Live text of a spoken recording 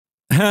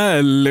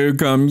Hello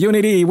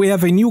community, we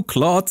have a new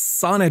CLAUDE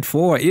Sonnet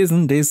 4,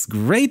 isn't this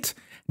great?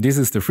 This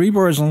is the free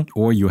version,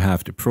 or you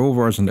have the pro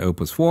version, the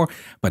Opus 4,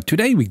 but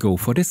today we go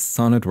for the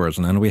Sonnet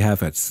version and we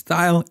have a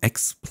style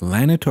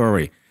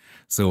explanatory.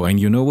 So, and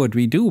you know what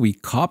we do? We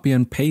copy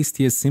and paste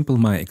here simple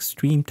my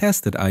extreme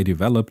test that I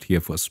developed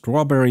here for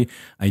Strawberry.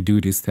 I do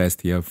this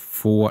test here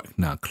for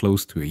now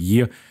close to a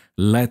year.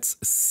 Let's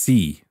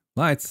see.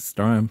 Let's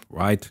start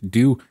right.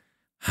 Do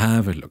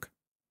have a look.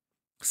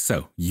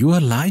 So, you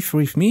are live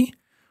with me.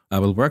 I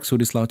will work through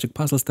this logic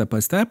puzzle step by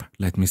step.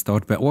 Let me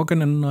start by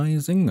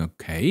organizing.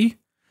 Okay.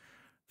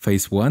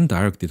 Phase 1,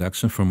 direct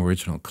deduction from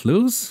original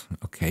clues.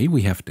 Okay,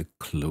 we have the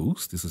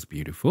clues. This is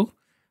beautiful.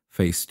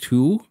 Phase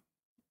 2,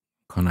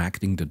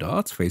 connecting the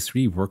dots. Phase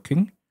 3,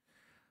 working.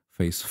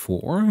 Phase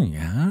 4,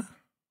 yeah.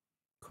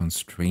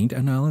 Constraint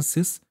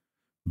analysis.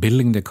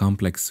 Building the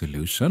complex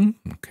solution.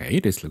 Okay,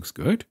 this looks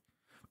good.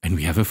 And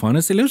we have a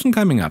final solution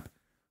coming up.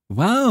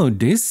 Wow,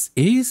 this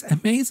is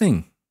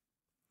amazing.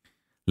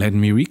 Let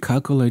me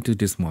recalculate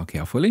this more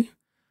carefully.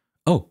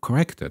 Oh,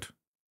 corrected.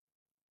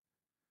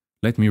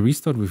 Let me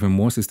restart with a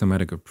more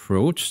systematic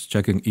approach,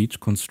 checking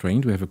each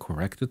constraint. We have a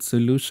corrected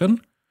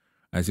solution.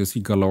 As you see,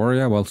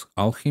 Gloria,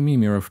 Alchemy,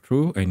 Mirror of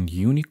True, and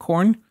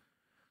Unicorn.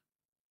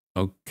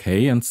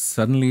 Okay, and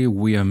suddenly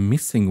we are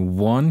missing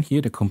one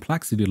here. The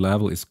complexity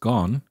level is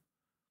gone.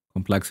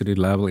 Complexity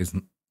level is...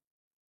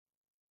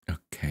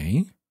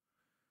 Okay.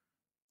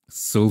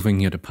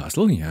 Solving here the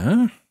puzzle,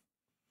 yeah.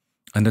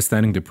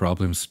 Understanding the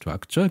problem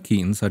structure.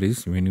 Key insight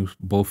is when you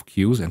both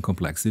Qs and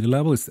complexity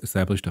level is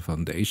establish the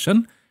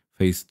foundation.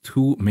 Phase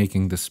 2,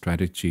 making the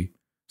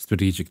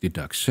strategic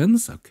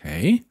deductions.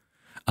 Okay.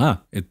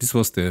 This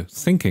was the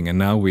thinking, and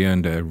now we are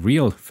in the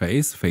real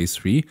phase. Phase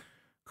 3,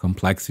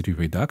 complexity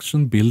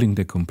reduction, building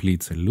the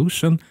complete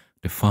solution,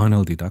 the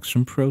final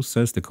deduction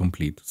process, the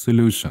complete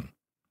solution.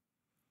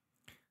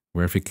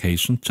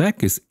 Verification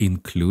check is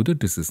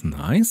included. This is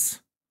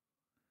nice.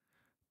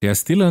 There's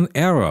still an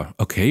error.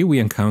 Okay, we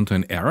encounter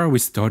an error. We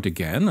start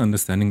again,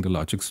 understanding the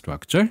logic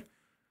structure.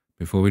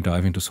 Before we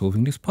dive into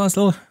solving this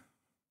puzzle,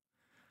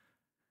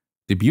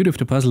 the beauty of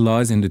the puzzle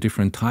lies in the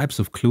different types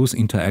of clues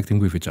interacting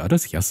with each other.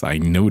 Yes, I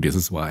know this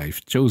is why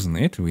I've chosen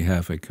it. We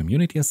have a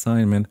community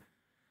assignment.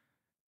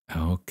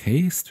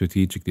 Okay,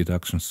 strategic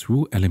deduction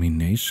through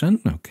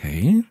elimination.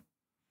 Okay.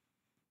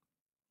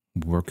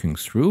 Working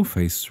through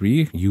phase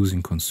 3,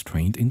 using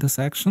constraint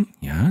intersection.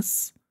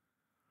 Yes.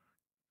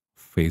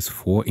 Phase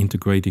 4,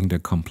 integrating the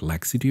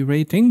complexity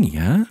rating.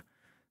 Yeah.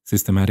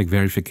 Systematic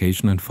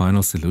verification and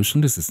final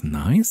solution. This is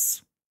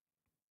nice.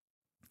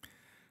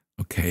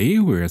 Okay,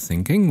 we're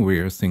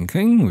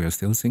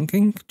still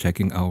thinking,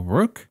 checking our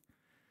work.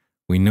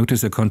 We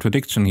notice a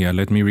contradiction here.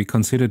 Let me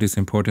reconsider this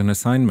important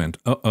assignment.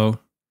 Uh-oh,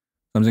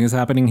 something is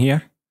happening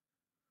here.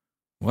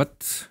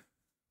 What?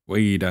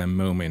 Wait a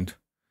moment.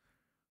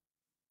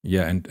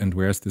 Yeah, and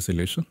where's the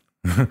solution?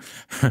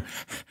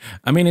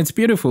 I mean, it's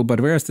beautiful,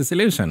 but where's the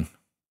solution?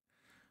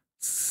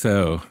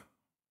 So,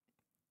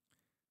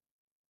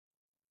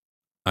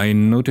 I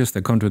noticed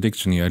a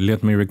contradiction here.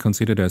 Let me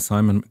reconsider the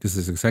assignment. This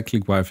is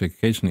exactly why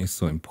verification is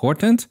so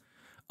important.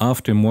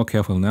 After more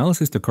careful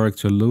analysis, the correct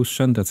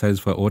solution that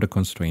satisfies all the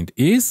constraint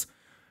is.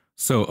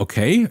 So,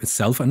 okay,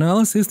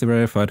 self-analysis, the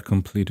verified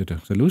completed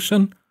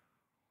solution.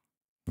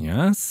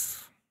 Yes.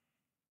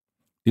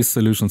 This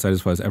solution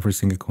satisfies every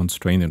single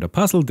constraint in the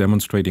puzzle,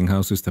 demonstrating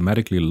how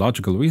systematically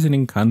logical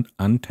reasoning can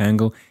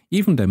untangle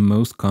even the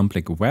most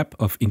complex web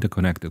of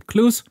interconnected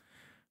clues.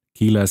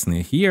 Key lesson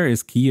here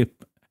is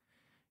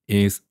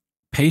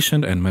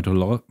patient and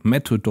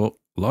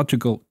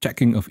methodological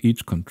checking of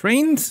each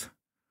constraint.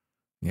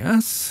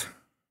 Yes.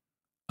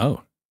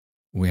 Oh,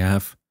 we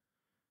have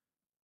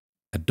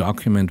a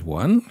document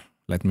 1.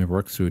 Let me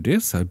work through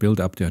this. I build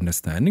up the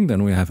understanding.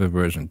 Then we have a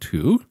version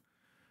 2.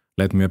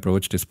 Let me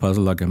approach this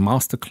puzzle like a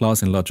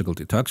masterclass in logical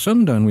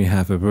deduction. Then we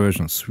have a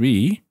version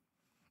 3.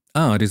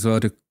 These are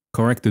the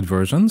corrected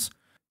versions.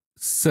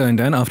 So, and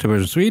then after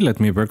version 3, let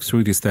me work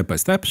through this step by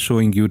step,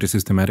 showing you the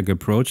systematic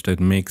approach that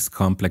makes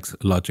complex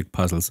logic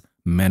puzzles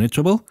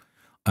manageable.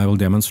 I will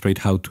demonstrate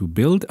how to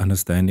build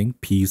understanding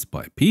piece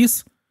by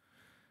piece.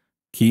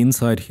 Key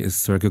insight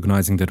is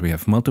recognizing that we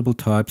have multiple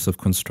types of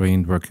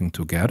constraint working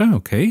together.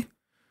 Okay.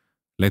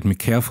 Let me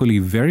carefully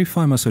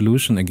verify my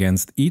solution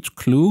against each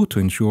clue to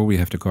ensure we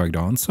have the correct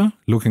answer.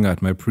 Looking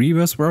at my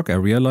previous work, I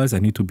realize I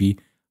need to be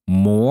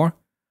more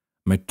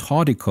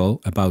methodical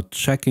about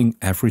checking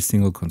every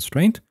single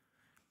constraint.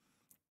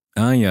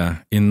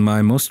 In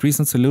my most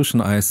recent solution,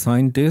 I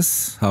assigned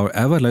this.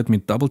 However, let me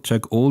double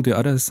check all the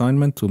other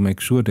assignments to make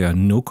sure there are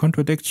no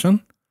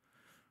contradiction.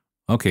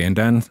 Okay, and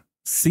then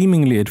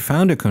seemingly it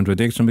found a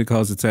contradiction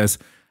because it says,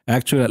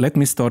 actually, let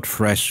me start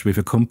fresh with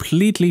a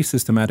completely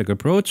systematic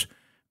approach,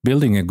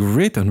 building a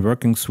grid and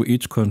working through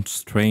each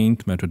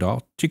constraint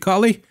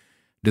methodologically.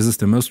 This is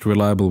the most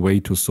reliable way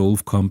to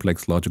solve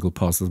complex logical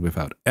puzzles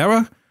without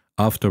error.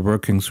 After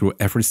working through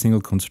every single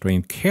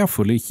constraint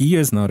carefully, here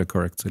is now the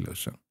correct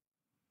solution.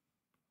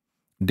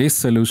 This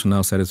solution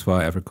now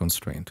satisfies every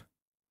constraint.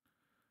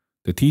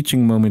 The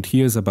teaching moment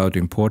here is about the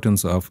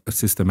importance of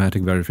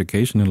systematic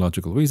verification in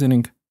logical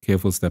reasoning,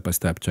 careful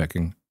step-by-step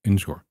checking,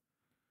 ensure.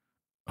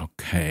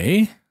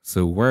 Okay,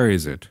 so where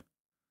is it?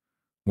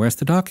 Where's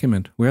the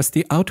document? Where's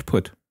the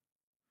output?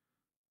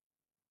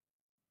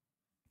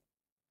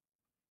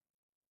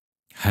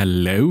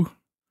 Hello?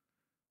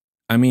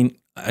 I mean,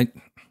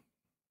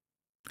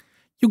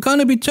 you're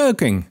gonna be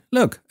joking.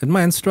 Look at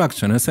my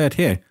instruction. I said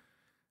here,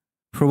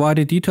 provide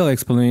a detailed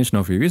explanation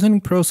of your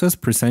reasoning process,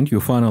 present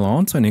your final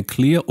answer in a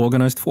clear,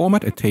 organized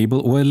format, a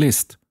table or a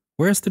list.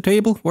 Where's the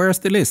table? Where's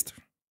the list?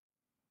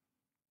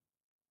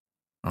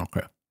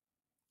 Okay.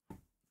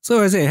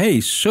 So I say,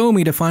 hey, show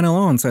me the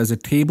final answer as a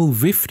table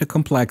with the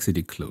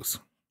complexity clues.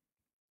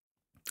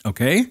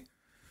 Okay,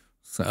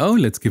 so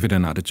let's give it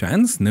another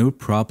chance. No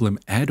problem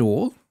at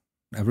all.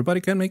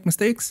 Everybody can make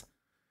mistakes.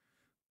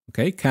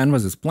 Okay,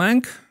 canvas is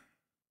blank.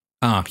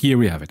 Ah, here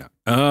we have it.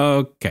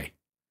 Okay.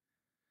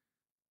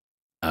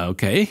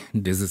 Okay,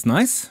 this is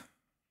nice.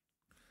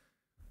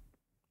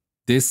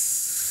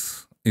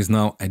 This is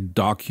now a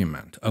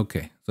document.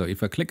 Okay, so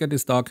if I click at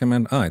this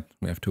document,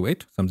 we have to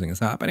wait. Something is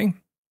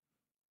happening.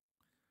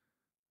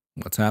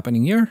 What's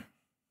happening here?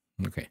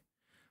 Okay,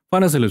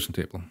 final solution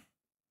table.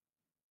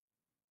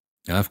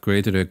 I've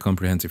created a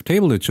comprehensive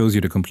table that shows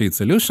you the complete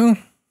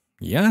solution.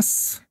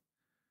 Yes.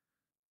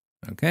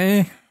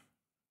 Okay.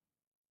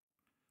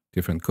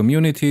 Different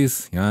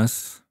communities.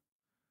 Yes.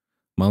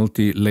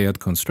 Multi-layered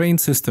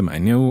constraint system. I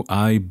know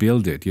I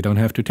built it. You don't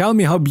have to tell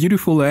me how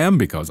beautiful I am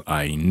because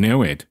I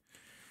know it.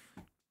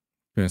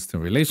 Here's the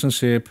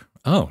relationship.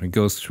 Oh, it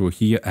goes through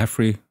here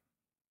every...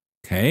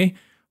 Okay.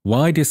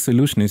 Why this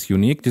solution is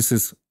unique? This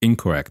is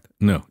incorrect.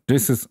 No,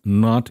 this is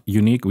not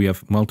unique. We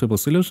have multiple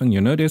solutions. You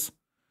know this.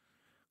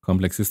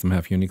 Complex systems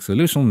have unique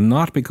solution,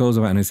 not because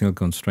of any single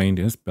constraint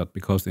is, but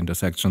because the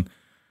intersection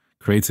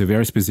creates a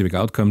very specific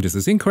outcome. This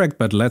is incorrect,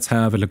 but let's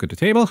have a look at the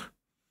table.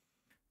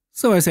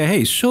 So I say,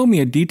 hey, show me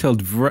a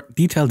detailed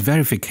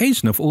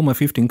verification of all my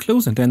 15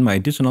 clues and then my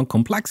additional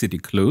complexity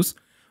clues.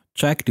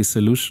 Check the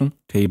solution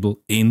table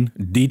in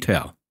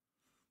detail.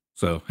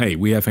 So, hey,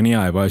 we have an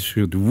AI. Why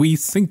should we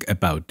think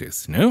about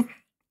this? No?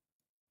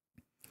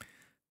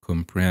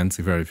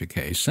 Comprehensive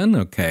verification.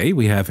 Okay,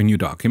 we have a new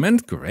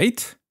document.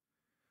 Great.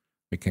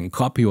 We can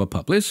copy or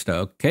publish.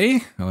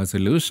 Okay, our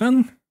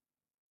solution.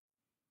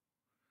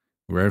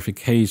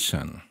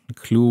 Verification.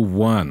 Clue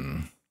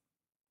 1.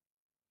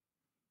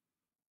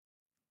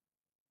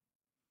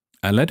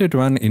 I let it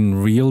run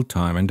in real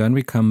time and then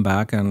we come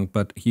back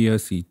but here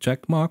see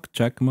check mark,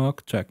 check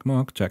mark, check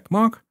mark, check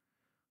mark,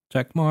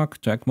 check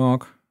mark, check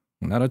mark.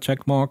 Another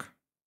check mark.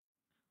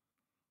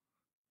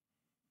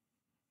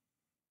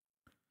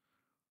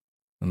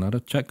 Another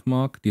check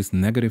mark. This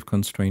negative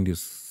constraint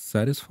is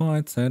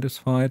satisfied.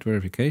 Satisfied.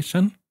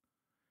 Verification.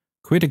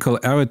 Critical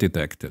error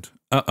detected.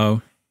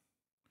 Uh-oh.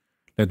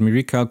 Let me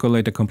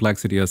recalculate the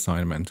complexity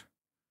assignment.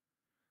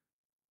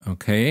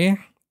 Okay.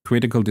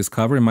 Critical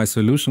discovery. My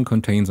solution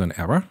contains an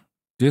error.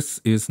 This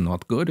is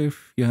not good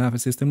if you have a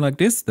system like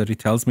this, that it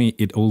tells me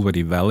it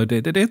already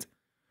validated it.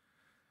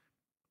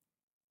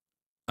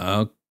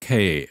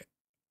 Okay.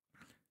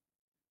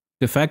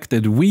 The fact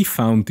that we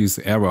found this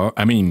error,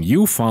 I mean,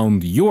 you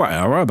found your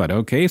error, but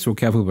okay, through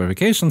careful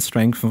verification,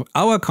 strengthens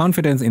our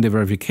confidence in the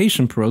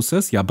verification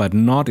process, yeah, but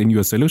not in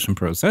your solution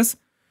process.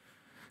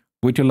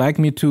 Would you like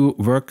me to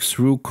work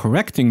through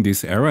correcting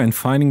this error and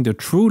finding the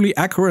truly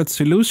accurate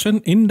solution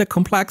in the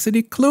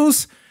complexity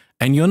clues?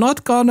 And you're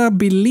not gonna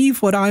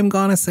believe what I'm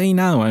gonna say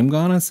now. I'm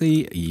gonna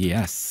say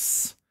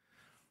yes.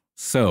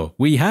 So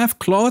we have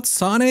CLAUDE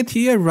Sonnet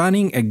here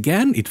running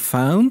again. It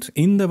found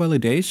in the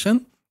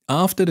validation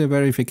after the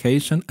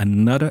verification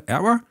another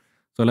error.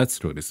 So let's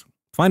do this.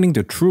 Finding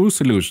the true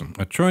solution,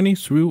 a journey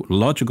through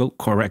logical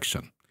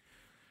correction.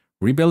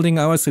 Rebuilding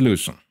our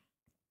solution.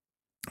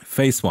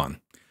 Phase 1.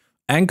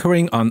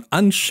 Anchoring on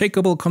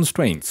unshakable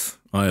constraints.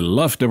 I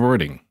love the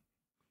wording.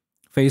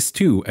 Phase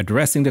 2.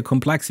 Addressing the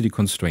complexity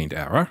constraint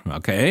error.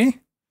 Okay.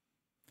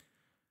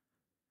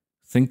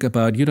 Think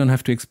about, you don't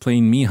have to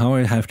explain me how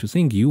I have to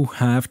think. You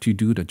have to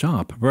do the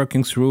job.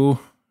 Working through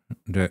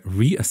the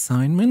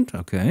reassignment.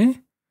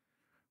 Okay.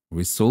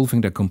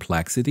 Resolving the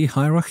complexity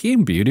hierarchy.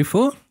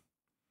 Beautiful.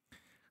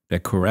 The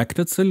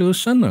corrected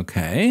solution.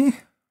 Okay.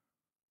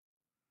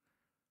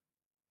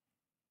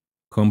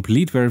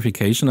 Complete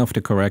verification of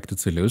the corrected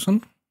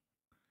solution.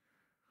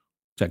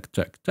 Check,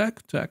 check,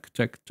 check, check,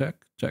 check,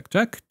 check, check,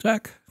 check,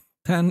 check.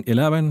 10,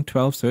 11,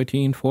 12,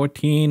 13,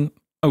 14.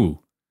 Oh.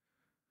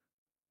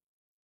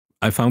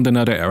 I found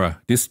another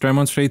error. This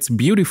demonstrates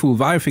beautiful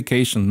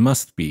verification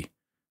must be.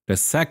 The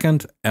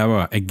second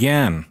error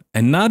again.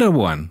 Another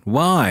one.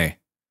 Why?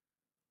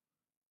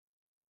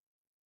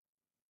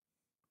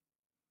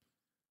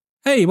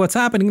 Hey, what's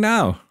happening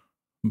now?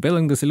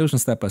 Building the solution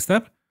step by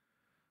step.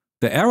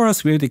 The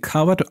errors we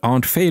discovered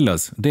aren't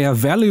failures. They are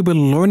valuable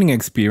learning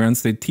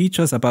experience that teach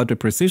us about the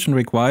precision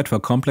required for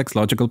complex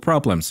logical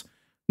problems.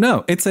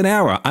 No, it's an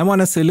error. I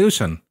want a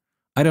solution.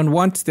 I don't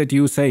want that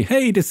you say,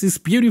 hey, this is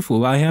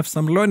beautiful. I have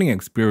some learning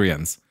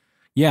experience.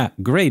 Yeah,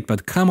 great,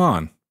 but come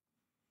on.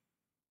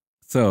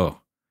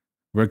 So,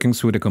 Working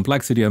through the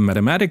complexity of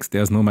mathematics.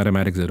 There's no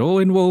mathematics at all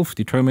involved.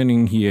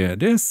 Determining here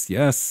this.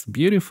 Yes,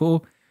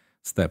 beautiful.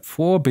 Step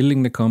 4,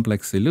 building the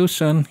complex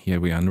solution. Here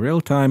we are in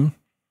real time.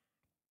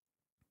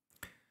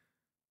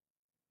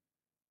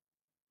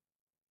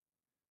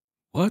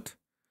 What?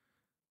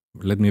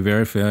 Let me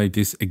verify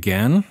this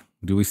again.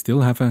 Do we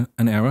still have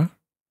an error?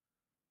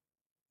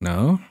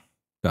 No.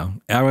 No.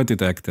 Error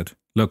detected.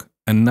 Look,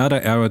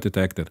 another error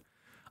detected.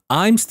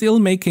 I'm still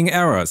making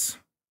errors.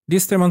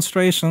 This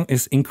demonstration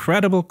is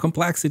incredible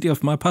complexity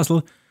of my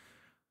puzzle.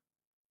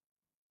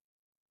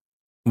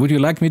 Would you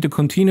like me to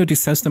continue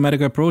this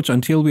systematic approach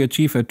until we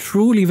achieve a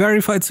truly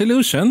verified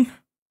solution?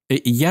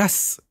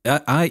 Yes,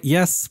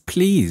 yes,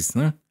 please.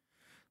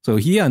 So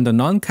here on the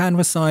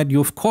non-canvas side,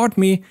 you've caught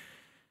me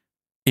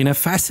in a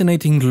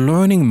fascinating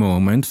learning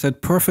moment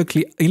that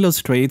perfectly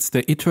illustrates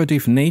the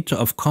iterative nature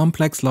of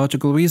complex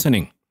logical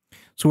reasoning.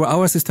 Through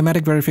our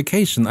systematic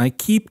verification, I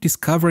keep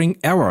discovering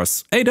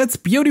errors. Hey, that's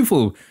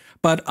beautiful,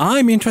 but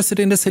I'm interested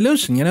in the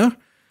solution, you know?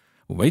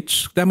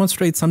 Which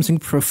demonstrates something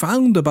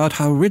profound about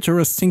how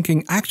rigorous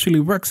thinking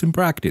actually works in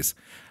practice.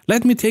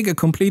 Let me take a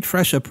complete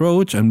fresh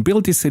approach and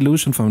build this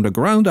solution from the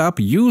ground up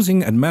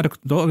using a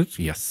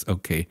methodology. Yes,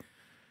 okay.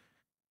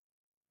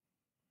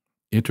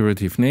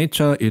 Iterative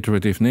nature,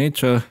 iterative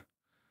nature.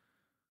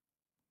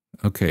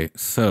 Okay,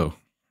 so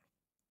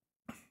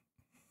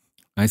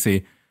I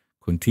say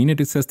continue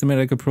the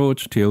systematic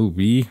approach till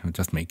we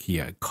just make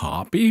here a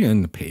copy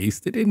and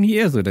paste it in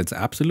here so that's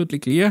absolutely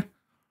clear.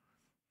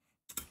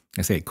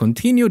 I say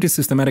continue the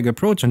systematic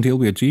approach until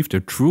we achieve the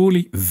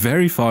truly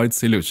verified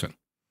solution.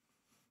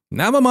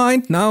 Never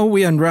mind, now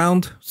we are in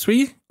round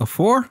 3 or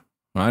 4.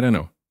 I don't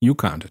know, you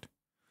count it.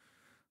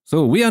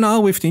 So we are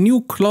now with the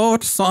new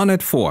CLAUDE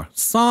Sonnet 4.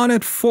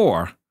 Sonnet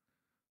 4.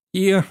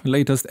 Here,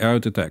 latest error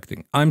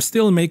detecting. I'm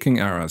still making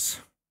errors.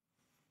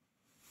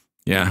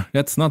 Yeah,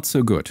 that's not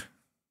so good.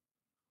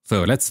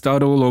 So let's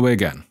start all over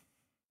again.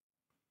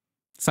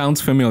 Sounds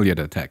familiar,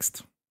 the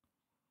text.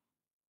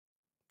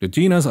 The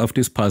genius of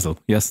this puzzle.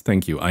 Yes,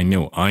 thank you. I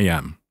know, I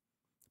am.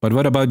 But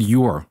what about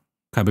your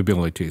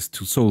capabilities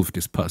to solve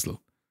this puzzle?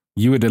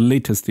 You are the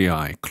latest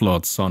AI,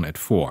 CLAUDE Sonnet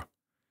 4.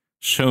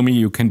 Show me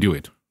you can do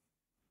it.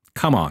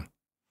 Come on.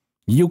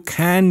 You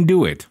can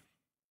do it.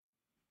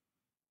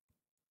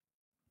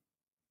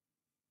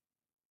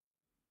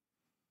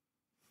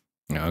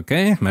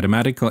 Okay,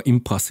 mathematical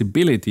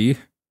impossibility.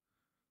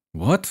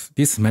 What?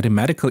 This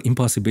mathematical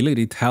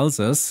impossibility tells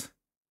us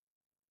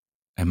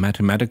a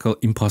mathematical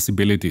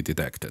impossibility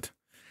detected.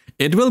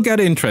 It will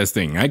get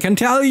interesting. I can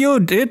tell you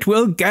it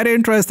will get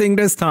interesting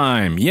this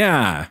time.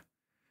 Yeah.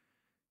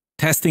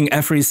 Testing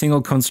every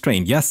single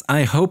constraint. Yes,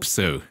 I hope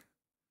so.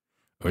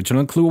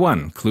 Original clue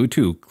 1, clue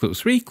 2, clue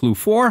 3, clue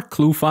 4,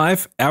 clue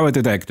 5, error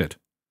detected.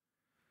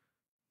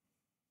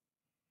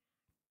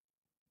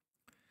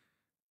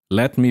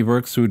 Let me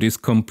work through this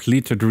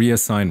completed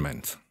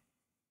reassignment.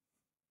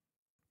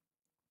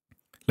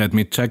 Let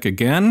me check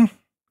again.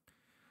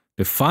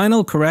 The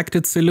final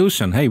corrected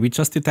solution. Hey, we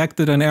just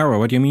detected an error.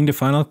 What do you mean the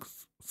final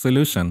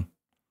solution?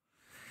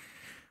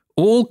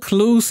 All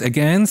clues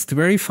against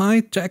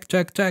verified. Check,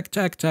 check, check,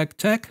 check, check,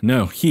 check.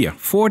 No, here,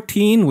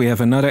 14, we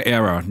have another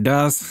error.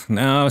 Does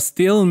now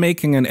still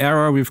making an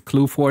error with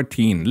clue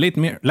 14. Let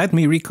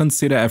me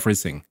reconsider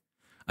everything.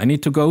 I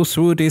need to go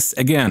through this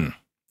again.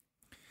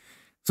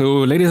 So,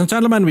 ladies and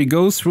gentlemen, we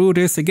go through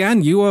this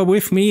again. You are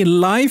with me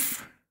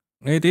live.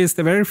 It is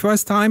the very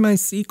first time I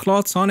see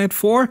CLAUDE Sonnet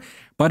 4,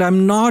 but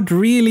I'm not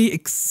really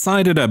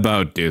excited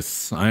about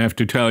this, I have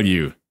to tell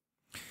you.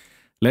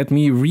 Let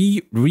me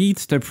reread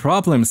the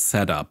problem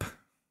setup.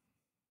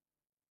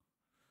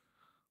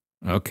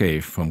 Okay,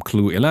 from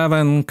clue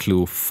 11,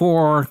 clue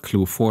 4,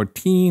 clue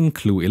 14,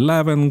 clue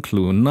 11,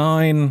 clue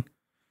 9.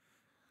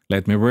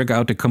 Let me work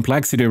out the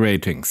complexity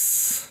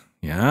ratings.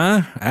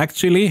 Yeah,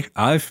 actually,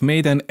 I've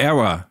made an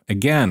error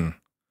again.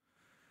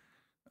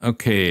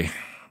 Okay,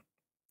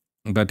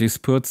 but this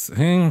puts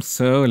him,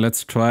 so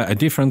let's try a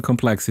different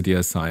complexity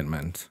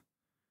assignment.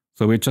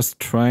 So we're just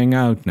trying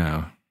out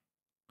now.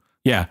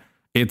 Yeah.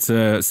 It's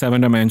a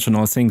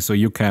 7-dimensional thing, so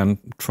you can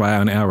try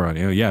an error.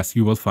 Yes,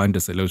 you will find the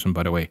solution,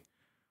 by the way.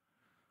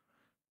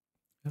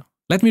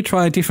 Let me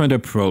try a different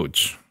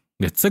approach.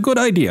 It's a good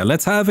idea.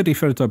 Let's have a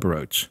different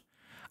approach.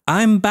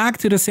 I'm back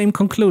to the same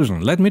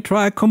conclusion. Let me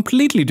try a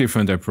completely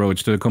different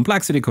approach to the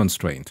complexity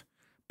constraint.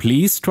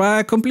 Please try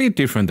a complete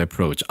different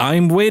approach.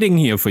 I'm waiting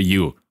here for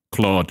you,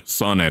 CLAUDE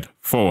Sonnet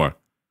 4.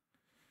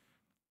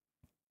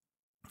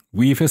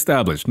 We've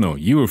established. No,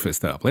 you've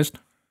established.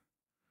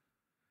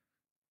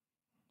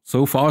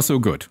 So far, so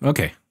good.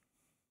 Okay.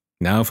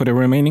 Now for the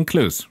remaining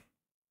clues.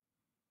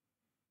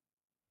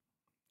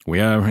 We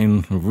are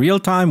in real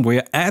time.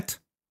 We're at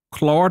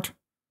CLAUDE.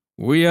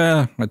 We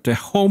are at the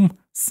home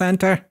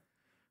center.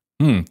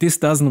 This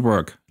doesn't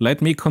work.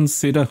 Let me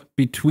consider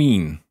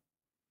between.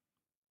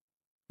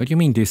 What do you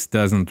mean this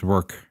doesn't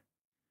work?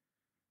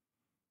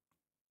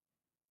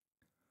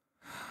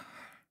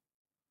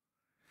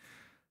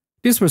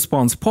 This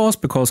response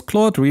paused because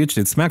CLAUDE reached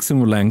its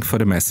maximum length for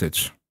the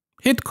message.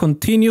 Hit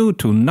continue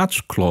to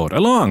nudge CLAUDE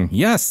along.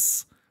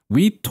 Yes,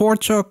 we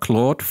torture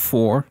Claude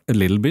 4 a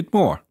little bit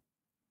more.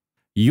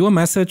 Your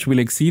message will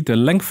exceed the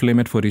length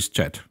limit for this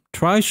chat.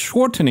 Try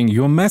shortening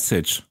your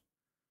message.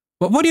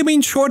 But what do you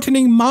mean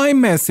shortening my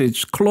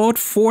message? Claude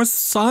 4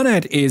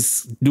 Sonnet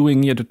is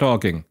doing here the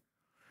talking.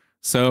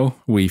 So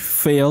we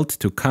failed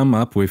to come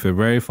up with a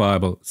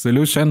verifiable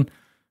solution.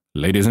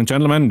 Ladies and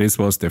gentlemen, this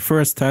was the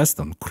first test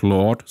on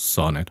Claude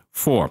Sonnet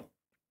 4.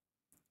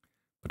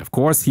 But of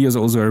course, here's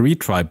also a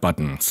retry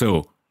button.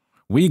 So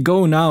we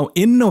go now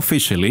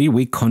unofficially,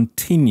 we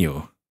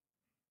continue.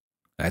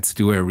 Let's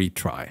do a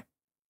retry.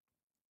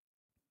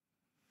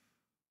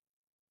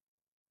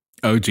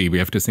 Oh gee, we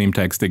have the same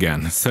text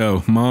again.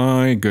 So,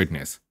 my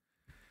goodness.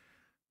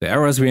 The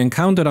errors we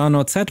encountered are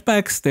not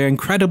setbacks, they're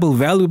incredible,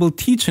 valuable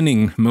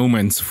teaching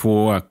moments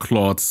for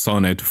CLAUDE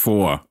Sonnet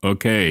 4.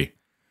 Okay.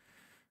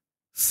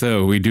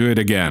 So, we do it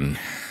again.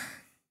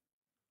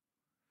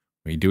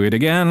 We do it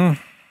again.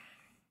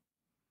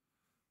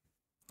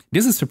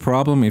 This is the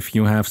problem if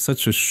you have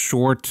such a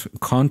short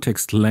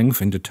context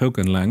length in the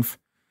token length.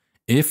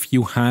 If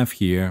you have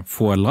here,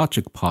 for a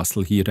logic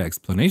puzzle here, the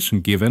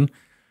explanation given,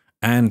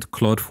 and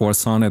Claude 4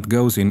 Sonnet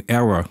goes in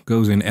error,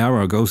 goes in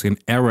error, goes in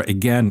error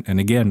again and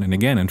again and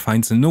again and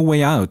finds no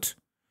way out.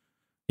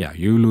 Yeah,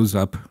 you lose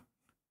up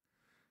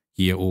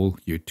here all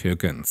your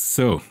tokens.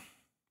 So,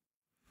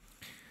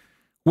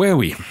 where are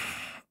we?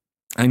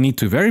 I need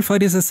to verify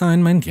this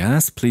assignment.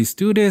 Yes, please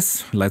do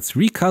this. Let's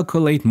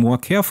recalculate more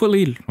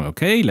carefully.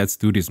 Okay, let's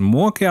do this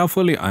more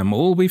carefully. I'm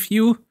all with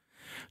you.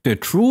 The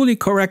truly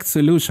correct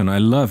solution. I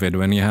love it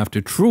when you have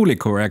the truly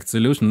correct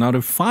solution, not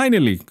the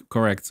finally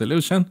correct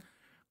solution.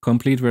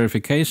 Complete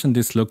verification.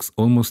 This looks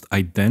almost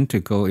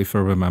identical, if I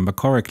remember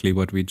correctly,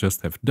 what we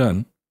just have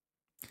done.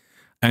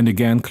 And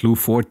again, clue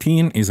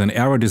 14 is an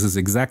error. This is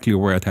exactly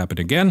where it happened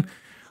again.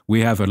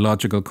 We have a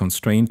logical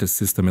constraint the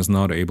system is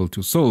not able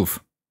to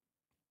solve.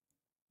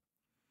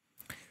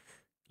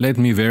 Let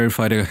me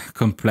verify the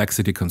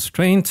complexity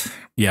constraint.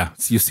 Yeah,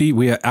 you see,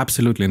 we are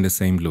absolutely in the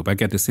same loop. I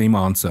get the same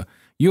answer.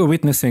 You are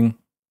witnessing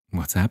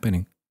what's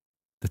happening.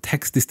 The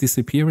text is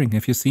disappearing.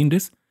 Have you seen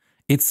this?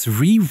 It's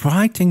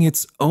rewriting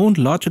its own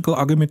logical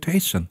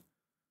argumentation.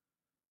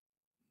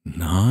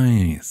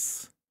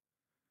 Nice.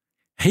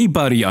 Hey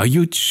buddy, are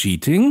you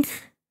cheating?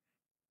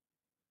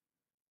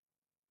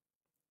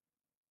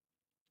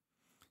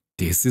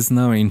 This is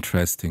now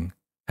interesting.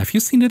 Have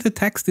you seen that the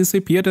text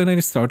disappeared and I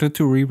started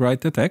to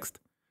rewrite the text?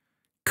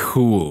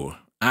 Cool.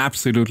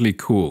 Absolutely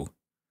cool.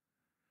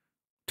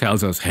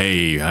 Tells us,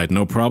 hey, I had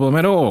no problem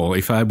at all.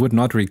 If I would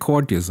not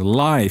record this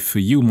live for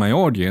you, my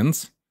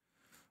audience,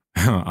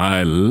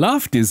 I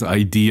love this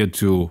idea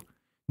to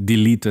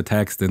delete the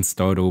text and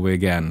start over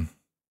again.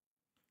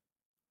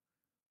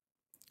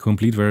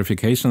 Complete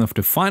verification of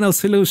the final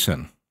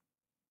solution.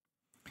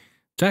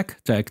 Check,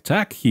 check,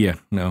 check. Here.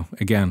 No,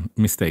 again,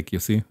 mistake, you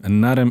see?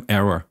 Another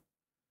error.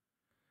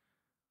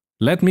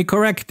 Let me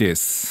correct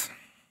this.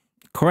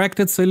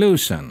 Corrected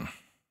solution.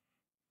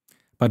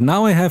 But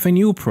now I have a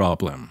new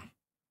problem.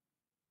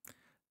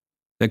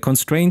 The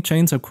constraint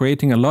chains are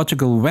creating a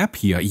logical web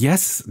here.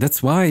 Yes,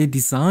 that's why I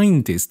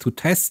designed this, to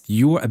test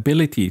your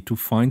ability to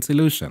find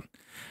solution.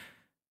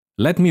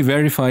 Let me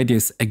verify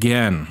this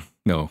again.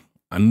 No,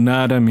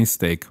 another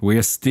mistake. We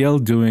are still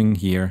doing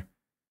here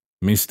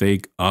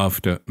mistake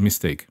after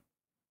mistake.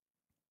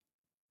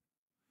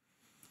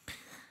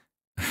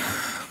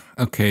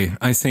 Okay,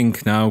 I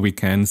think now we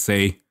can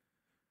say,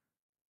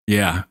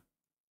 yeah,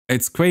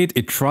 it's great.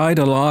 It tried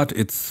a lot.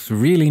 It's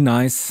really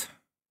nice.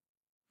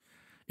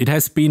 It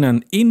has been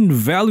an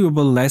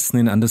invaluable lesson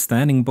in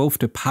understanding both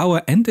the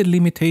power and the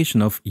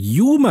limitation of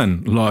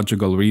human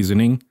logical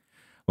reasoning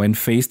when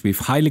faced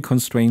with highly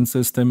constrained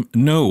system.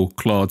 No,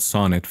 CLAUDE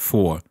Sonnet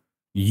 4.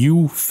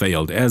 You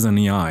failed as an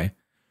AI.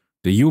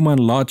 The human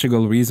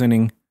logical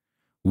reasoning,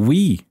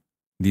 we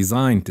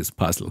designed this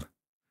puzzle.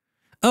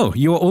 Oh,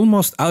 you're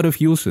almost out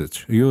of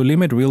usage. Your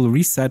limit will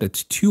reset at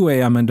 2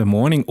 AM in the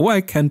morning, or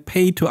I can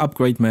pay to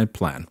upgrade my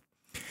plan.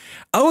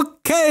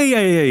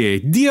 Okay,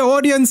 dear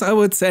audience, I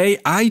would say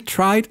I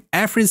tried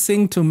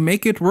everything to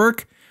make it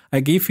work.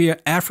 I gave here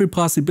every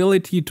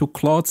possibility to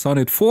CLAUDE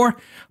Sonnet 4,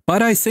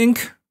 but I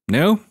think,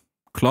 no,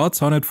 CLAUDE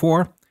Sonnet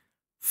 4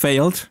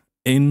 failed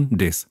in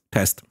this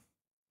test.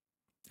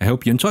 I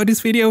hope you enjoyed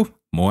this video.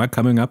 More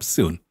coming up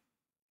soon.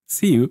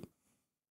 See you.